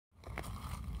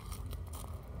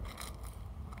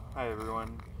Hi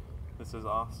everyone, this is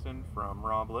Austin from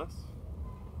Raw Bliss,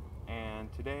 and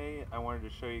today I wanted to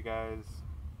show you guys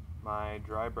my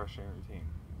dry brushing routine.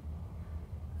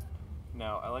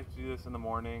 Now, I like to do this in the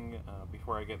morning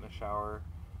before I get in the shower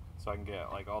so I can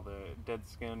get like all the dead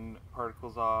skin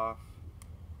particles off,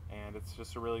 and it's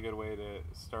just a really good way to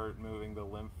start moving the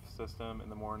lymph system in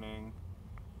the morning,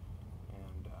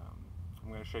 and I'm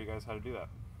going to show you guys how to do that.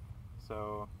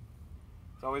 So,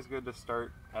 it's always good to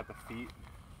start at the feet.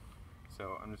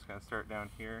 So I'm just going to start down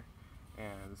here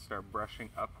and start brushing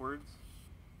upwards.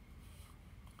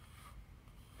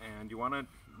 And you want to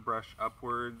brush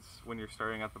upwards when you're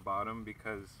starting at the bottom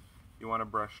because you want to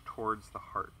brush towards the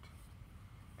heart.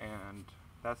 And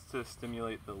that's to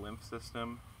stimulate the lymph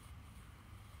system.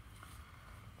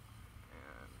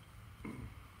 And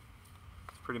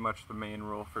it's pretty much the main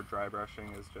rule for dry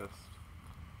brushing is just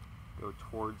go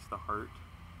towards the heart,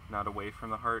 not away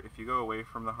from the heart. If you go away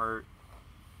from the heart,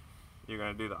 you're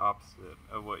going to do the opposite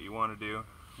of what you want to do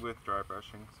with dry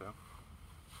brushing.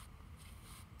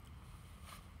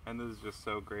 And this is just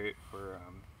so great for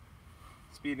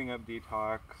speeding up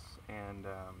detox, and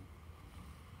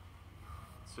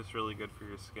it's just really good for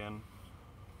your skin.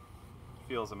 It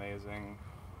feels amazing.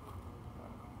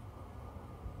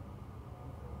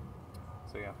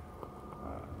 So yeah,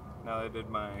 now that I did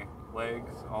my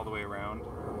legs all the way around,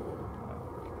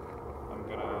 I'm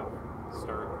gonna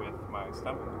start with my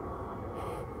stomach.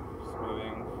 Just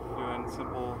moving, doing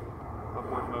simple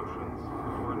upward motions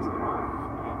towards the heart.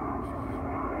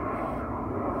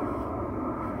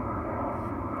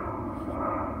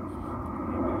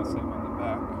 Maybe the same on the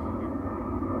back here.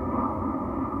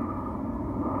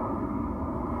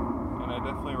 And I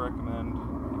definitely recommend,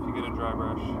 if you get a dry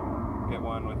brush, get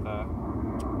one with a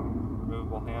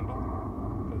removable handle,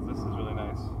 because this is really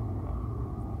nice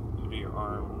to do your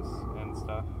arms and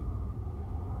stuff.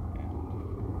 And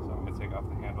so I'm going to take off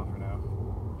the handle for now,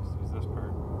 just use this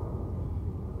part.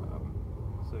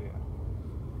 So yeah,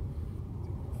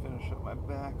 finish up my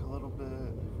back a little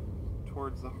bit,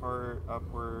 towards the heart,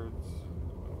 upwards.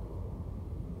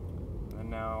 And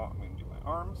now I'm going to do my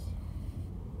arms.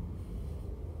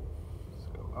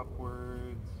 Just go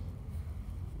upwards.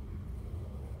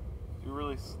 Do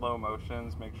really slow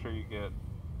motions. Make sure you get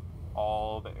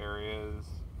all the areas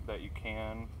that you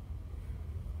can.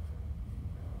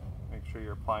 Make sure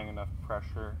you're applying enough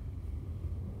pressure.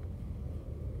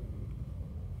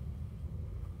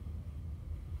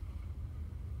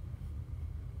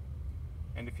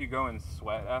 And if you go and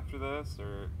sweat after this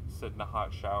or sit in a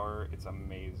hot shower, it's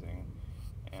amazing.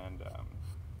 And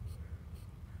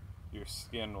your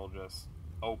skin will just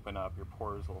open up, your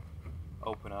pores will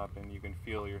open up, and you can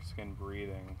feel your skin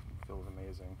breathing. It feels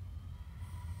amazing.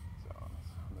 So on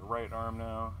the right arm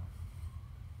now.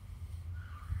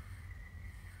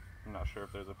 I'm not sure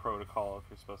if there's a protocol if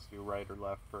you're supposed to do right or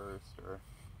left first, or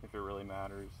if it really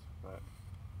matters, but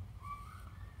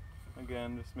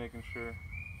again, just making sure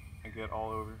I get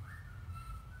all over.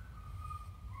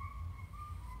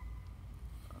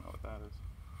 I don't know what that is.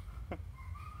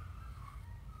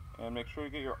 And make sure you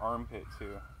get your armpit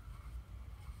too.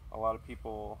 A lot of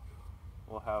people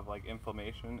will have like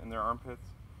inflammation in their armpits,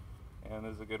 and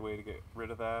this is a good way to get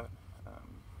rid of that.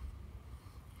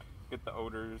 Get the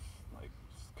odors like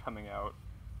just coming out,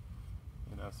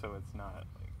 so it's not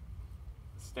like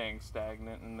staying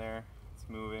stagnant in there. It's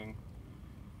moving.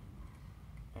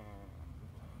 And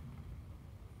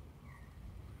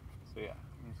so yeah,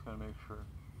 I'm just gonna make sure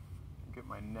I get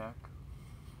my neck.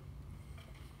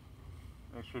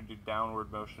 Make sure to do downward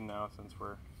motion now since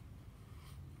we're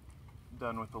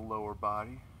done with the lower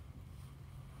body.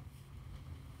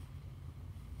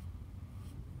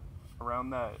 Around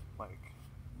that like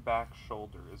back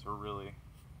shoulder is a really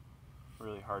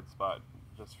hard spot,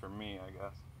 just for me I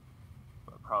guess,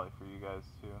 but probably for you guys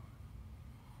too.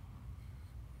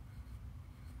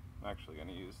 I'm actually going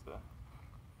to use the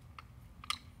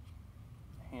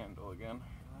handle again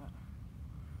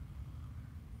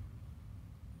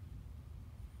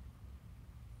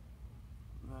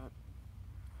for that.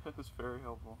 That is very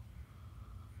helpful.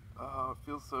 Oh, it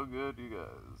feels so good, you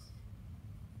guys.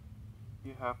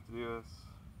 You have to do this.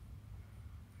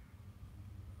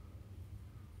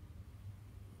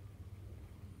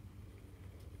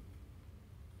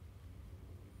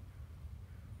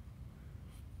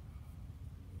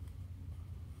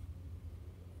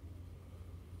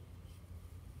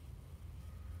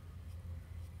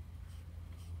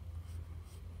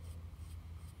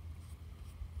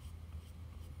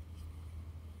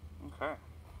 Okay.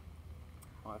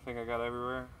 Well, I think I got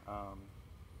everywhere. I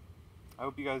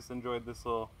hope you guys enjoyed this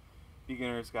little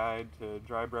beginner's guide to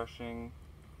dry brushing.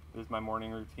 This is my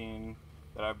morning routine.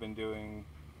 that I've been doing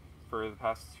for the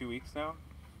past 2 weeks now,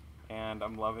 and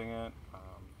I'm loving it.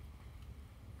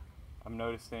 I'm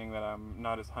noticing that I'm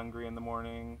not as hungry in the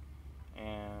morning,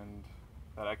 and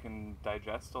that I can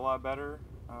digest a lot better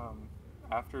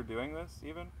after doing this,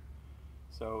 even.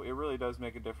 So it really does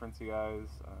make a difference, you guys.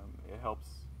 It helps,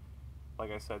 like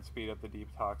I said, speed up the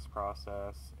detox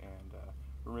process and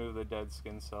remove the dead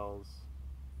skin cells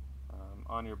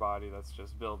on your body that's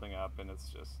just building up, and it's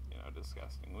just,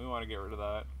 disgusting. We want to get rid of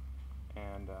that,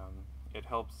 and it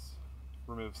helps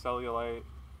remove cellulite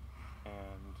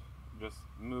and just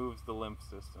moves the lymph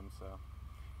system, so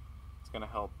it's going to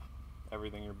help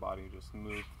everything in your body just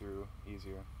move through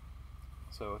easier.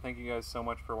 So thank you guys so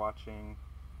much for watching,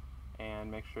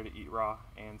 and make sure to eat raw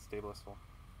and stay blissful.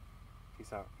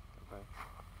 Peace out. Bye.